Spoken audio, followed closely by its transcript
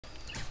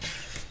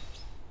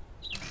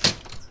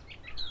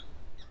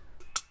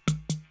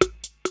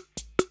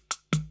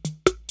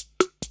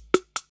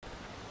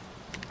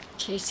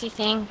Casey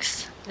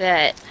thinks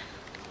that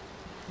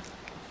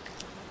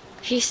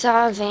he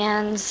saw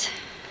Van's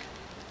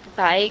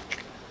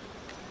bike.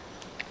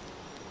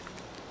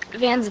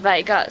 Van's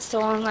bike got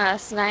stolen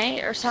last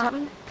night or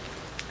something.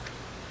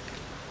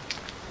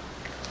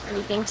 And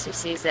he thinks he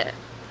sees it.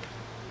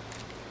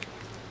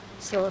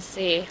 So we'll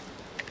see.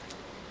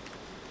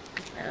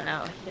 I don't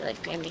know. He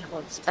like made me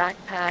hold his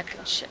backpack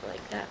and shit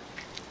like that.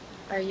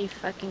 Are you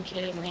fucking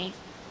kidding me?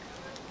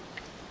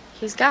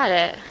 He's got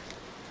it.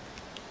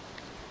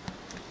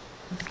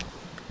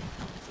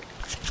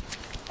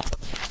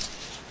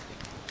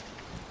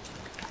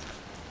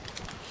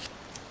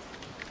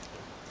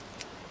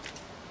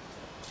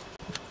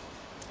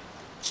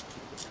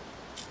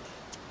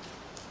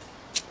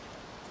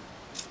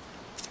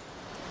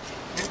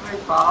 Anybody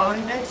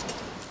following me?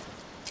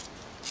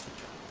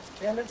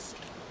 Candace?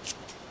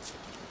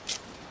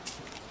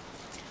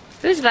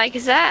 Whose bike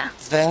is that?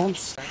 It's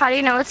Van's. How do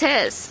you know it's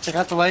his? Check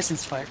out the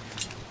license plate.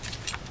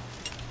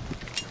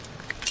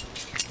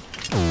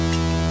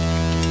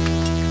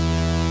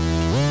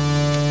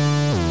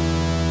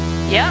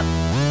 Yep.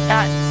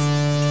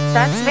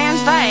 That's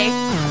Van's bike.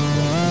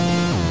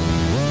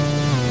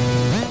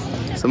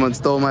 Someone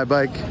stole my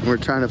bike and we're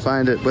trying to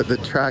find it, but the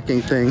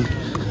tracking thing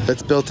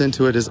that's built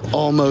into it is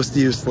almost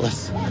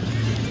useless.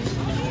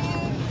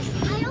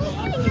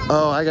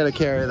 Oh, I gotta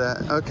carry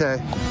that.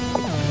 Okay.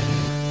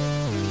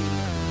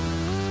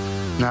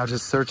 Now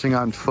just searching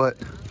on foot.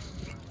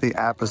 The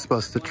app is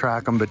supposed to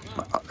track them, but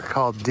I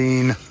called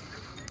Dean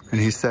and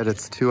he said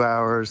it's 2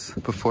 hours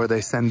before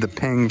they send the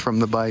ping from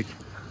the bike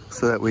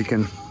so that we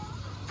can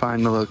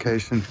find the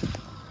location.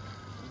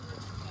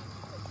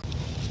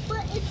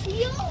 But it's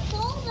your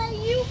fault that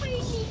you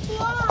made me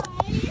cry.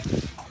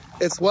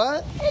 It's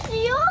what? It's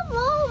your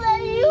fault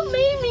that you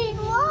made me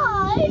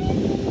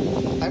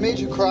cry. I made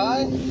you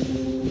cry?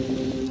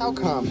 How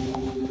come?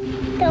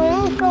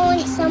 Don't go in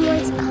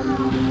someone's car.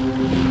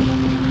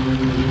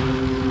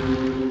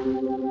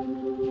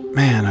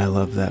 Man, I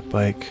love that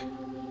bike.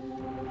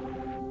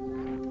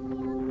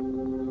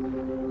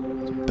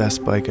 It's the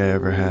best bike I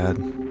ever had.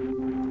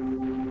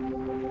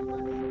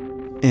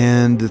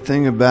 And the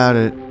thing about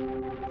it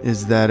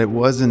is that it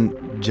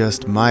wasn't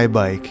just my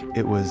bike,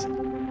 it was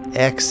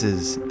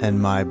X's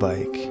and my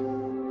bike.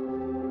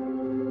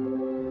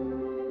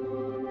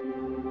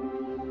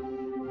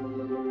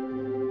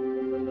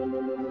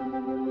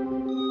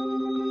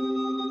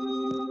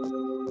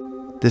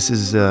 This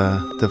is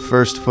the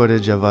first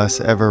footage of us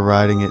ever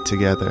riding it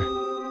together.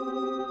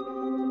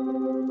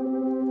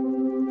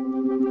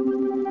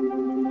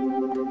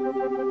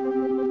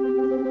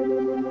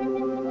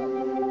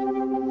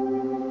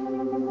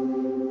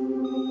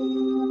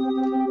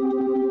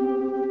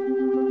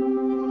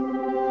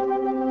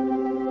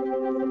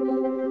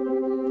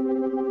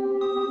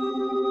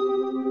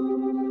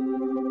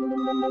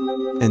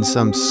 And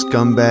some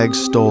scumbag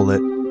stole it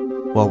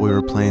while we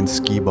were playing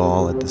skee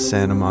ball at the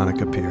Santa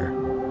Monica Pier.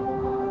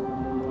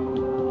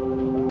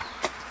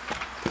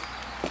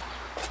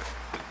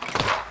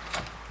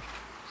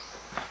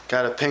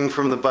 Got a ping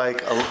from the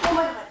bike,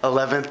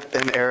 11th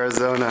in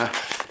Arizona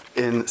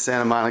in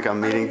Santa Monica.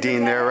 I'm meeting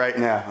Dean there right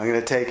now. I'm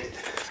gonna take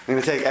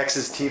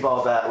X's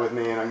T-ball bat with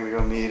me and I'm gonna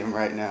go meet him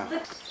right now.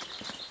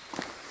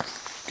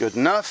 Good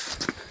enough.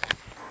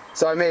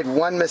 So I made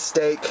one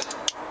mistake.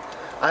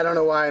 I don't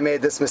know why I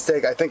made this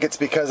mistake. I think it's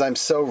because I'm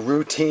so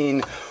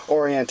routine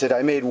oriented.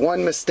 I made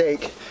one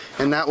mistake,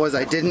 and that was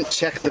I didn't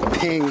check the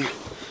ping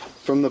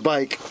from the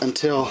bike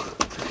until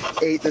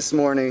 8 this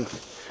morning,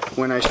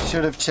 when I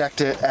should have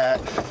checked it at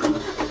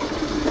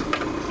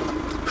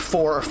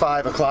 4 or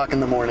 5 o'clock in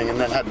the morning and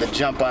then had to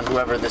jump on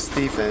whoever this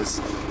thief is.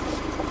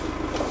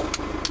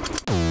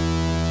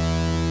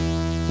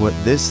 What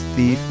this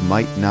thief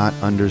might not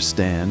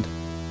understand,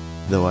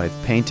 though I've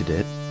painted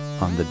it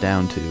on the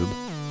down tube,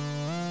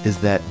 is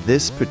that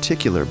this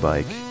particular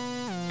bike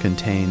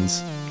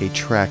contains a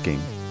tracking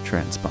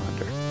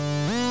transponder.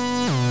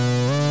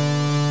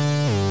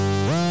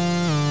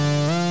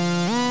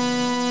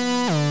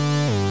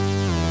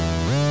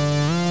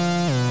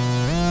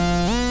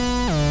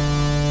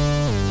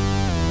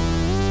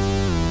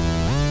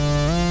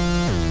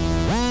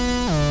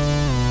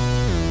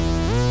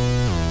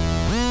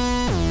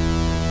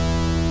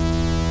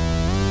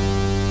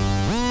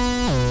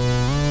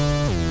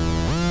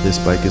 This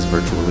bike is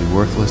virtually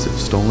worthless if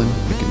stolen.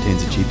 It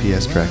contains a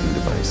GPS tracking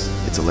device.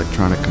 Its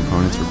electronic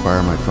components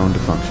require my phone to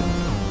function.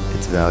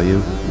 Its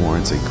value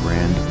warrants a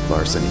grand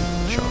larceny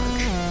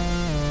charge.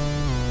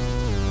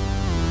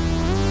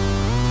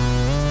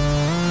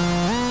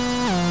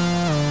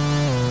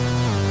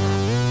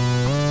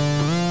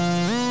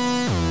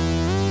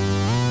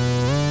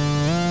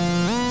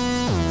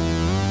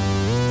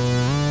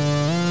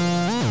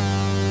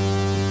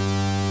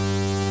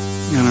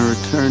 I'm gonna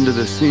return to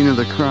the scene of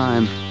the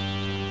crime.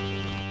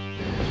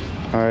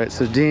 All right,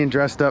 so Dean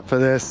dressed up for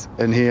this,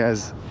 and he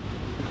has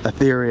a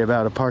theory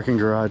about a parking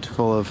garage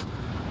full of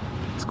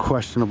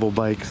questionable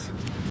bikes.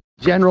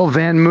 General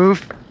Van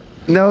Moof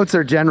notes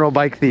or general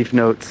bike thief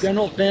notes?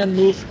 General Van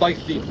Moof bike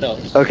thief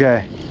notes.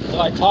 Okay.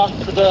 So I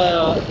talked to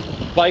the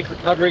bike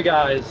recovery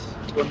guys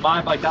when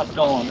my bike got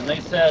stolen, and they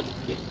said,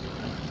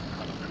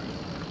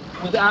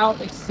 without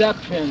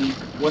exception,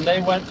 when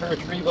they went to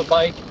retrieve a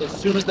bike, as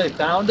soon as they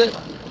found it,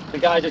 the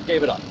guy just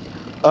gave it up.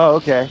 Oh,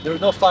 okay. There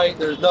was no fight,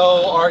 there's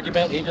no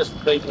argument. He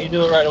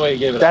knew it right away. He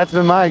gave it up. That's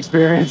been my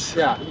experience.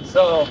 Yeah.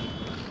 So,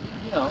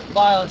 you know,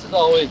 violence is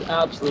always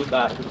absolute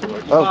bad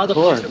report. You file the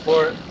police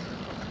report,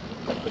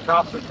 the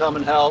cops would come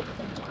and help.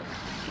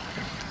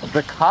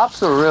 The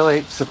cops were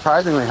really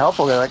surprisingly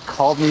helpful. They like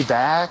called me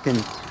back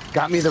and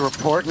got me the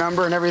report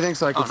number and everything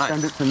so I could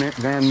send it to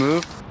Van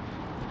Move.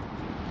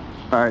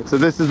 All right, so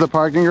this is the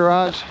parking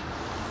garage.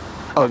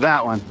 Oh,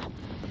 that one.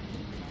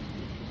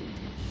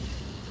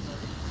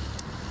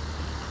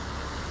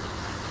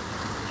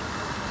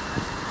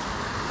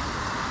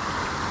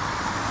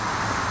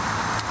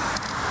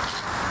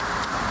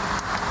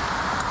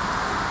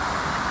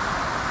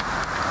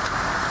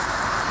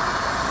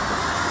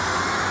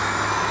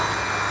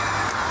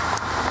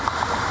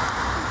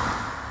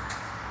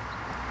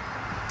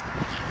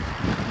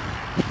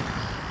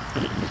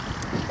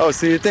 Oh,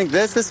 so you think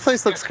this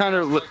place looks kind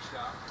of...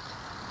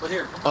 But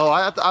here. Oh,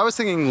 I was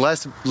thinking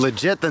less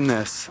legit than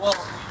this. Well, you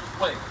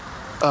just wait.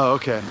 Oh,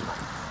 okay.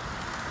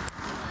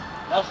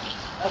 That's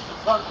the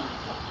parking.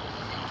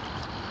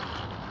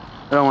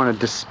 I don't want to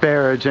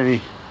disparage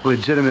any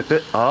legitimate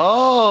bit.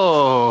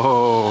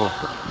 Oh,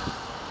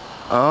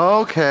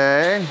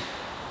 okay.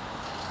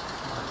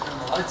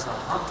 Lights on,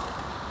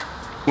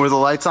 huh? Were the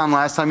lights on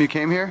last time you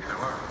came here? They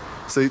were.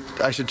 So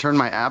I should turn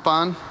my app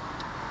on?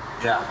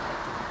 Yeah.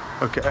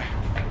 Okay.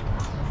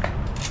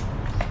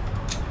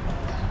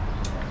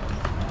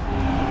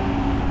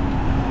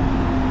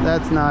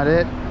 That's not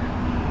it.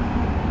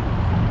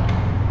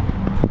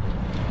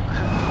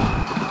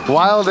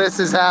 While this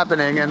is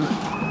happening, and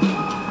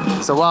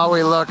so while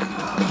we look,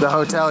 the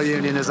hotel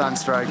union is on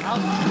strike.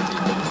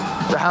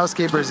 The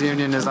housekeepers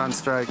union is on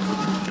strike.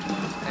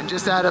 And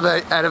just out of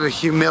a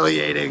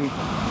humiliating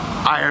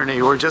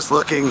irony, we're just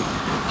looking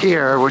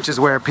here, which is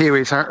where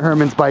Pee-wee's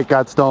Herman's bike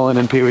got stolen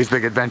in Pee-wee's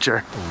Big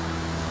Adventure.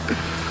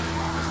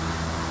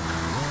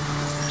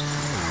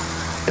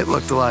 It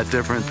looked a lot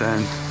different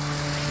then.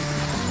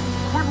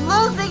 We're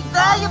losing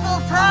valuable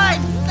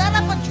time. Set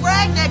up a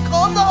dragnet,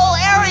 comb the whole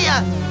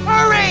area.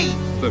 Hurry!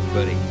 Look,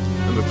 buddy,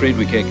 I'm afraid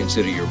we can't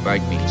consider your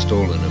bike being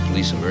stolen a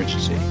police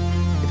emergency.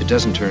 If it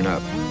doesn't turn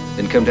up,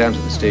 then come down to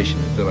the station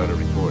and fill out a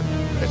report.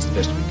 That's the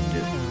best we can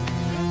do.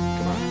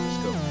 Come on, let's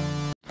go.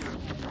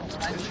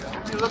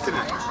 What are you looking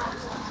at?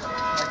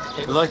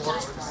 You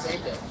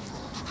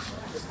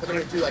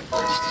like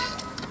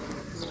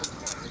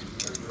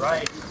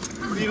Right.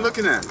 What are you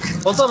looking at?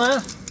 What's up,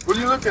 man? What are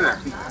you looking at?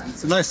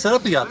 It's a nice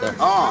setup you got there.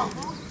 Oh.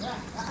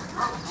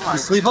 You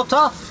sleep up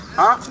top?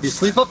 Huh? You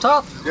sleep up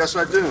top? Yes,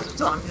 I do.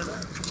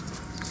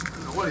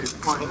 What are you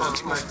pointing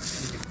at?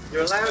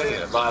 You're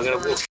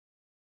allowed it.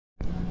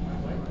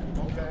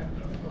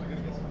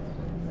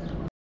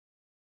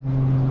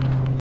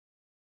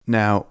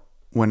 Now,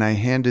 when I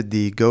handed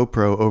the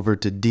GoPro over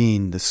to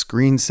Dean, the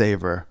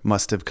screensaver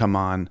must have come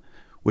on,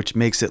 which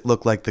makes it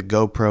look like the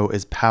GoPro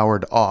is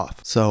powered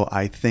off. So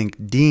I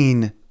think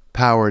Dean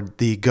powered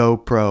the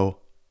GoPro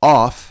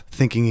off,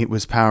 thinking it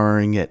was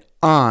powering it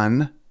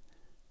on.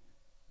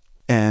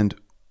 And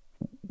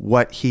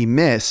what he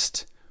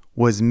missed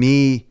was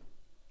me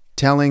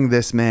telling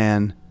this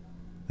man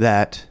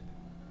that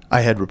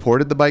I had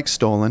reported the bike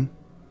stolen.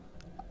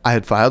 I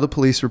had filed a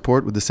police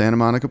report with the Santa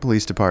Monica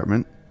Police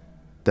Department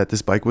that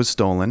this bike was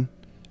stolen,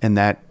 and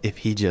that if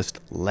he just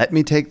let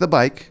me take the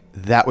bike,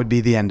 that would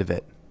be the end of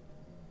it.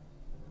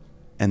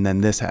 And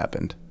then this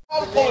happened.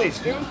 Call the police,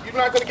 dude. You're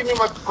not gonna give me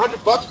my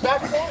 $100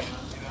 back for it?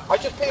 I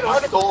just paid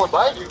 $100. Stolen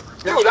bike?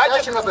 Dude,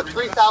 I just of a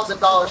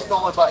 $3,000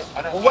 stolen bike.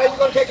 Well, where are you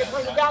gonna take it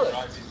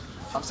 $300?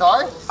 I'm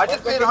sorry? I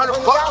just paid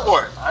 $100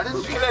 for it. I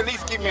didn't. You can at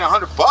least give me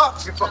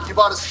 $100. You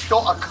bought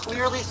a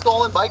clearly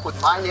stolen bike with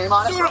my name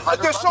on it? Dude, for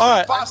there's $100? so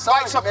many bikes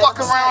are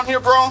fucking around here,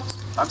 bro.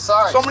 I'm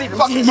sorry. So many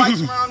fucking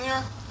bikes around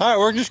here. All right,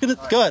 we're just gonna,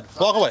 go ahead,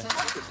 walk away.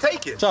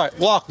 Take it. It's all right,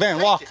 walk, man,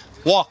 walk,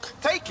 walk.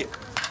 Take it.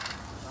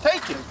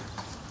 Take it.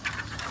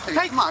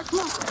 Take my. Come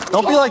on.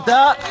 Don't be like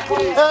that.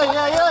 Hey.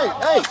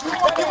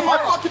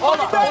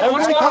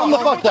 Everybody calm the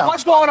fuck down.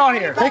 What's going on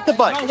here? Take the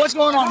bike. No, what's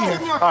going on here?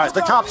 All right,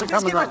 the cops are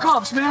coming Get right the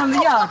cops, man.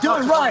 Yeah, do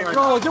it right,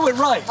 bro. Do it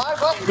right.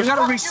 You got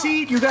a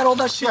receipt. You got all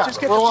that shit. Just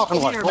get we're the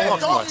walking fuck away. here, We're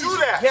man. walking away. Don't do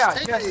that.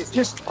 Yeah,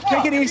 just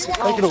take it easy.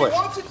 Take it away.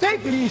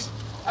 Take it easy.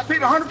 I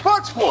paid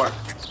 $100 for it.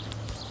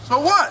 So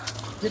what?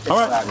 All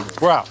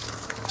right, we're out.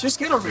 Just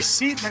get a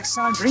receipt next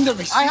time. Bring the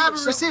receipt. I have a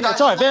receipt.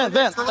 It's all right, Van,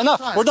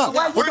 enough. We're done.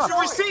 Where's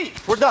your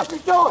receipt? We're done. What are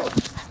you doing?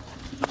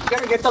 You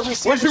gotta get the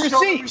receipt. Where's your Show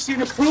the receipt? receipt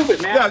to prove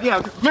it, man.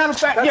 Yeah. Matter of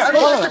fact, yeah. Go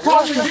Go get the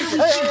cops and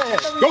get a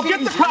receipt. Go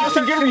get the cops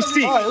and get a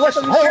receipt. All right,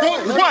 listen.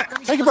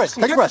 What? Take a breath.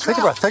 Take a breath. Take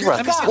a breath. Take a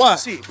breath.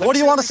 What? What do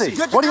you want to see?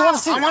 What do you want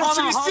to see? I want to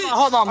see receipt.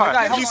 Hold on, my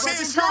guy. You say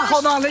it's yours?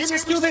 Hold on, let's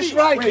just do this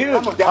right, dude.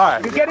 All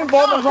right. You get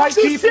involved with the right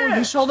people.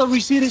 You show the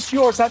receipt is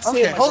yours. That's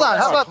it. Hold on.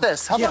 How about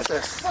this?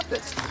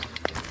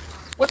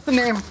 What's the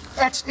name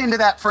etched into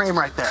that frame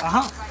right there?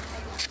 Uh-huh.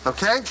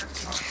 Okay.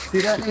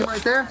 See that name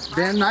right there?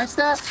 Van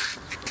Neistat?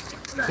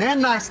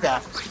 Dan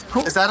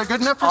Neistat. Is that a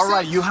good enough receipt? All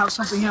right, you have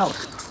something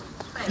else.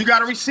 You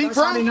got a receipt, That's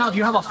bro? not enough.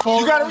 You have a photo.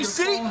 You got a on your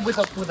receipt? phone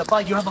with a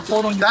bike. You have a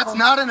photo on your That's phone.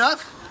 not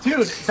enough?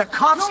 Dude, the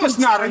cops No, it's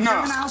not are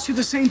enough. gonna ask you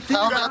the same thing.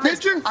 How got about a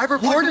picture? this? I've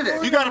reported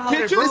it. You got a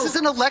picture? This is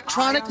an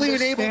electronically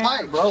enabled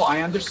bike. Bro,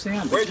 I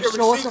understand. Where's Just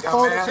your show us receipt, a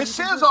photo. man? It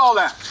says all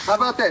that. How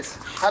about this?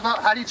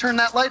 How do you turn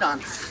that light on?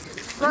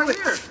 Right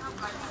here.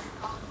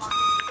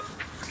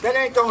 That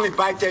ain't the only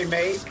bike they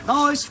made.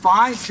 No, it's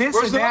fine. Listen,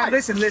 Where's the man. light?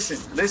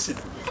 Listen.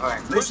 All right,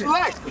 Where's listen. the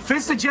light? If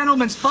it's the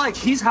gentleman's bike,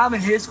 he's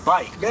having his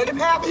bike. Let him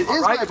have It it.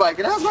 is my bike.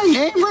 It has my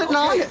name written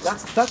on it.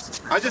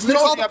 That's. I just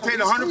told you I paid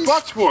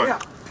 $100 for it. Yeah.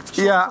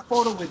 Show Yeah. us a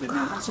photo with it,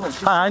 man. That's all.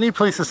 Just Hi, I need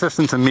police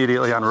assistance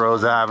immediately on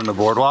Rose Ave and the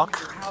boardwalk.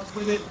 house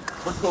with it.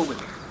 Let's go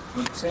with it.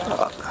 You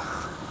understand?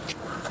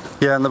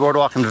 Yeah, in the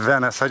boardwalk in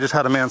Venice. I just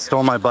had a man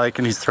stole my bike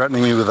and he's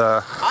threatening me with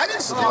a... I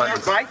didn't steal your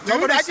bike,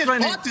 dude. I just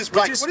bought this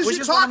bike. What is We you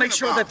just want to talking make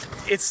sure about?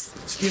 that it's,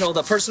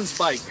 the person's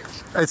bike.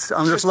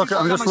 I'm just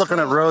looking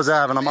at Rose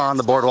Ave and I'm on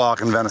the boardwalk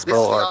in Venice This is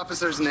the Boulevard.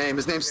 officer's name.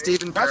 His name's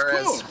Stephen That's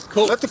Perez.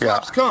 cool. Let the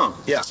cops come.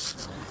 Yeah.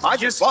 I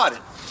just bought it.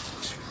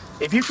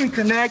 If you can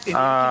connect and you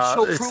can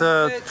show It's proof a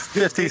of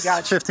it, they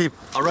got you.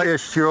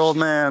 50-ish year old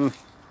man,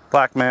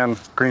 black man,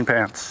 green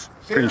pants,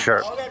 green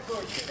shirt.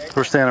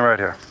 We're standing right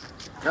here.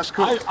 That's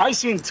cool. I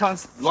seen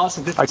lots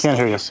of different I can't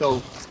hear you.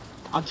 So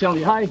I'm telling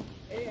you, hi.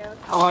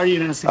 How are you,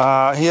 Nancy?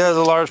 He has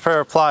a large pair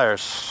of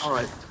pliers. All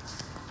right.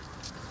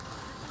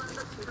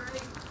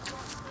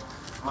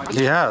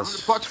 He has.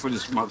 $100 for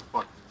this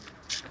motherfucker.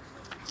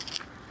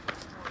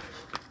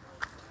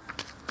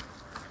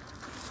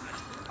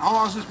 How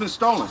long has this been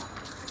stolen?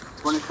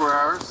 24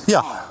 hours. Yeah.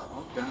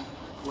 Okay.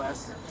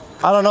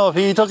 I don't know if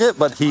he took it,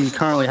 but he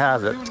currently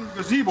has it. There's a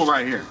gazebo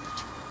right here.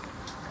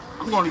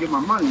 I'm going to get my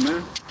money,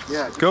 man.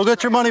 Yeah. Go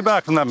get your money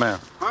back from that man.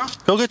 Huh?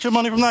 Go get your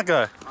money from that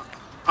guy.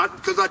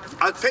 Because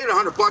I paid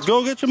 $100.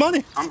 Go get your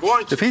money. I'm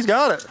going to. If he's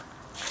got it.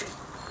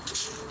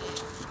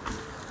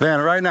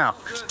 Van, right now.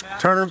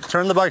 Turn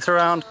the bikes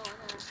around.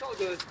 It's all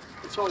good.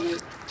 It's all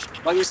good.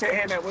 Like you say,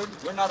 hey man,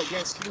 we're not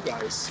against you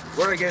guys.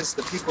 We're against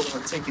the people that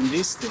are taking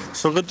these things.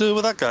 So good do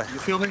with that guy. You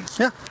feel me?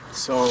 Yeah.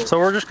 So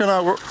we're just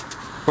gonna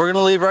we're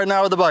gonna leave right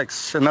now with the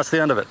bikes, and that's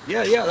the end of it.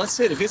 yeah, that's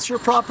it. If it's your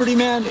property,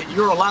 man,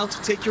 you're allowed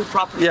to take your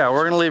property. Yeah,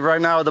 we're gonna leave right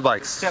now with the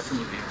bikes.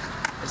 Definitely.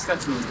 It's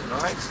definitely good, all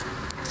right?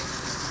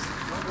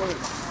 Don't worry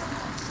about it.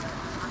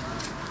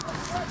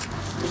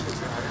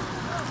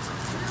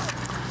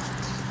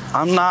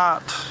 I'm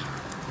not.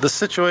 The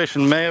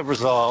situation may have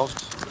resolved.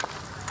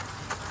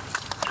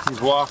 He's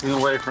walking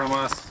away from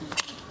us.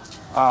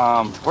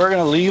 We're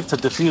gonna leave to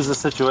defuse the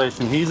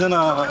situation. He's in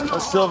a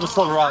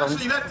Silverado.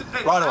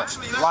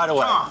 Right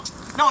away.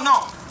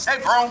 No.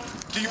 Hey, bro,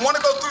 do you want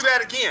to go through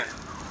that again?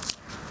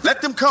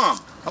 Let them come.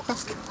 Okay.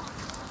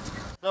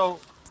 So,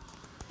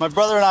 my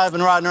brother and I have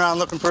been riding around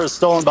looking for a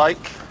stolen bike.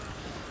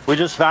 We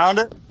just found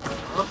it.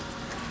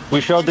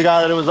 We showed the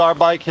guy that it was our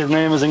bike. His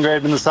name is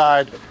engraved in the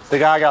side. The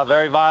guy got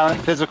very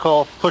violent,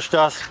 physical, pushed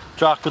us,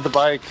 jocked with the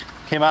bike,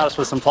 came at us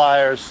with some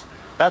pliers.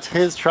 That's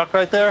his truck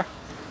right there.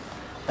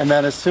 And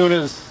then as soon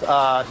as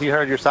he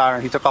heard your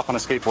siren, he took off on a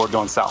skateboard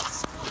going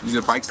south. You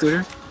got a bike still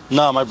here?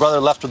 No, my brother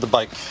left with the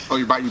bike. Oh,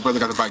 your brother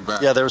got the bike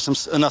back? Yeah, there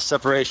was enough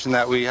separation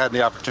that we had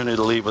the opportunity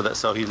to leave with it,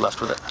 so he left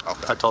with it.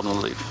 Okay. I told him to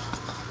leave.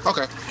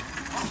 Okay.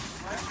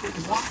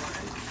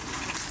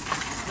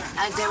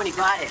 I didn't say when he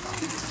bought it.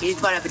 He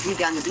just bought it for tea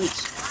down the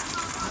beach.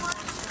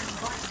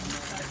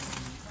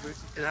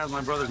 It has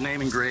my brother's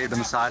name engraved on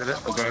the side of it.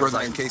 Okay. Brother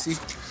named Casey?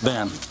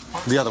 Van,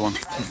 the other one.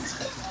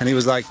 And he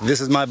was like,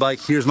 this is my bike,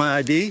 here's my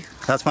ID,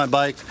 that's my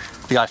bike.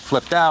 The guy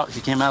flipped out,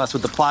 he came at us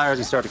with the pliers,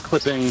 he started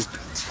clipping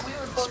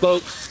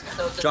spokes,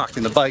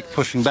 jocking the bike,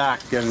 pushing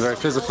back, getting very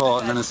physical,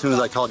 and then as soon as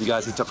I called you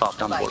guys, he took off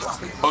down the boardwalk.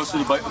 Oh, so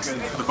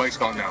the bike's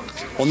gone down.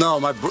 Well, no,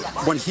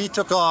 when he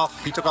took off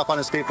on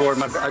his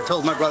skateboard. I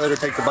told my brother to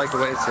take the bike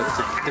away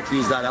to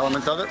diffuse that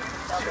element of it.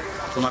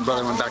 So my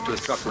brother went back to his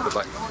truck with the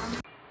bike.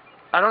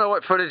 I don't know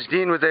what footage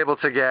Dean was able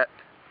to get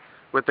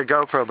with the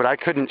GoPro, but I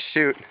couldn't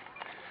shoot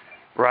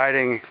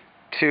riding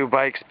two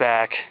bikes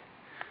back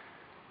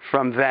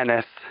from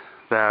Venice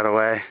that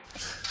way.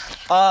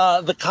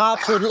 The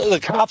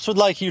cops would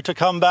like you to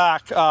come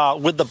back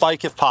with the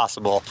bike if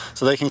possible,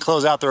 so they can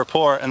close out the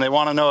report, and they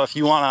want to know if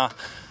you want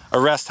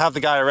to have the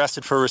guy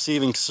arrested for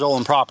receiving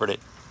stolen property.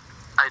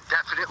 I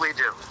definitely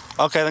do.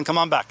 Okay, then come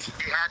on back.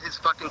 He had his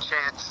fucking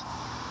chance,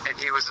 and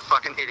he was a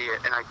fucking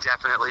idiot, and I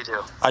definitely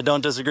do. I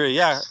don't disagree.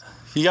 Yeah,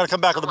 you got to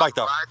come back with the bike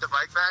though. Ride the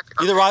bike back?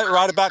 Either Okay.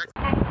 ride it back.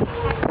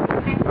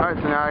 All right,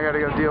 so now I got to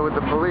go deal with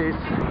the police.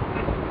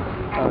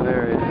 Oh,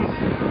 there he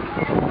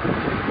is.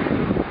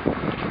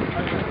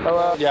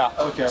 Hello. Yeah.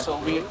 Okay.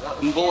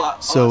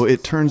 So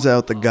it turns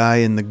out the guy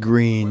in the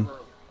green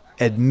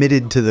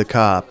admitted to the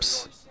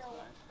cops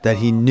that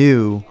he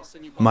knew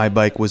my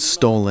bike was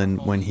stolen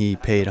when he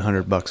paid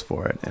 $100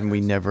 for it, and we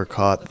never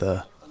caught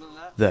the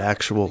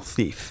actual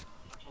thief.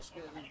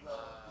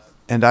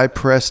 And I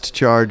pressed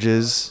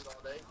charges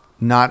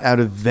not out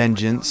of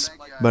vengeance,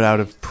 but out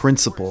of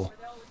principle,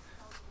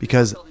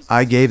 because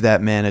I gave that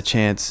man a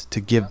chance to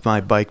give my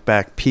bike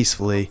back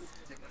peacefully,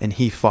 and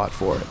he fought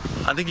for it.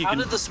 I think you How can.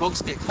 did the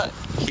smokes get cut?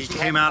 He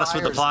came at us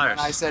with the pliers. And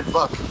I said,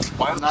 look,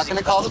 I'm not going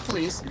to call the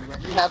police.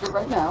 You have it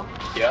right now.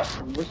 Yeah.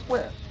 And we're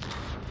square.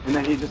 And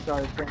then he just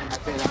started saying, I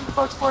paid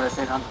 $100 for it, I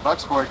paid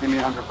 $100 for it, give me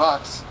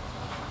 $100.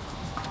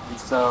 And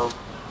so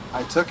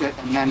I took it,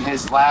 and then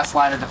his last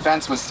line of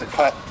defense was to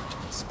cut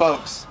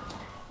spokes.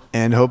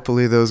 And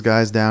hopefully those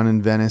guys down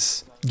in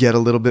Venice get a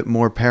little bit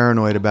more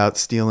paranoid about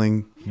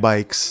stealing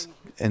bikes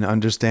and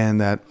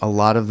understand that a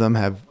lot of them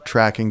have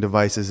tracking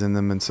devices in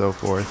them and so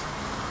forth.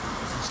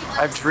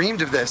 I've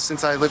dreamed of this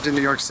since I lived in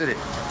New York City.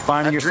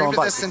 Finding I've your dreamed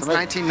stolen of this bike. since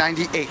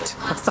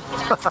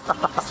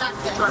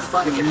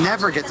 1998. You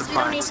never get the You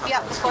don't need fines. to be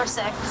up before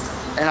 6.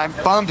 And I'm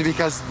bummed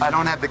because I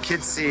don't have the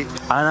kid's seat.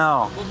 I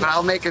know. But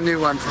I'll make a new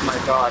one for my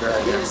daughter,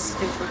 I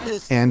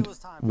guess. And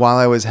while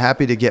I was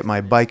happy to get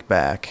my bike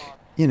back,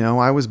 you know,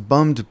 I was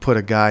bummed to put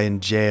a guy in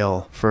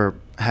jail for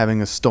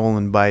having a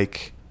stolen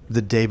bike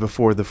the day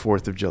before the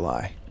 4th of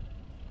July.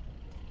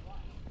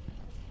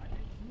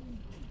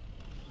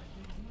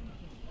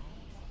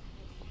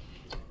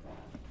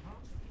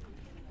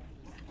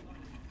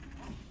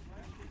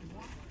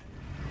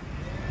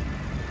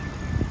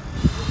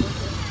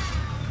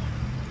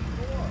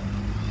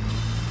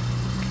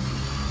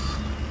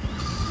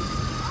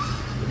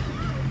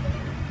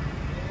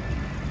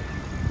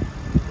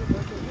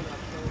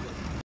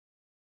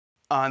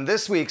 On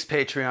this week's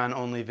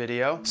Patreon-only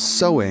video,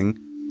 Sewing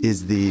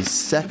is the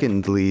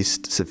second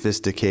least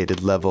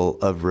sophisticated level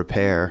of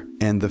repair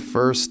and the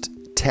first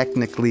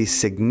technically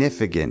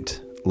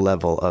significant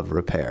level of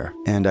repair.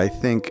 And I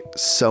think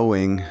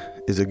sewing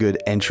is a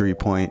good entry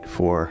point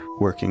for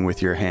working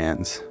with your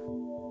hands.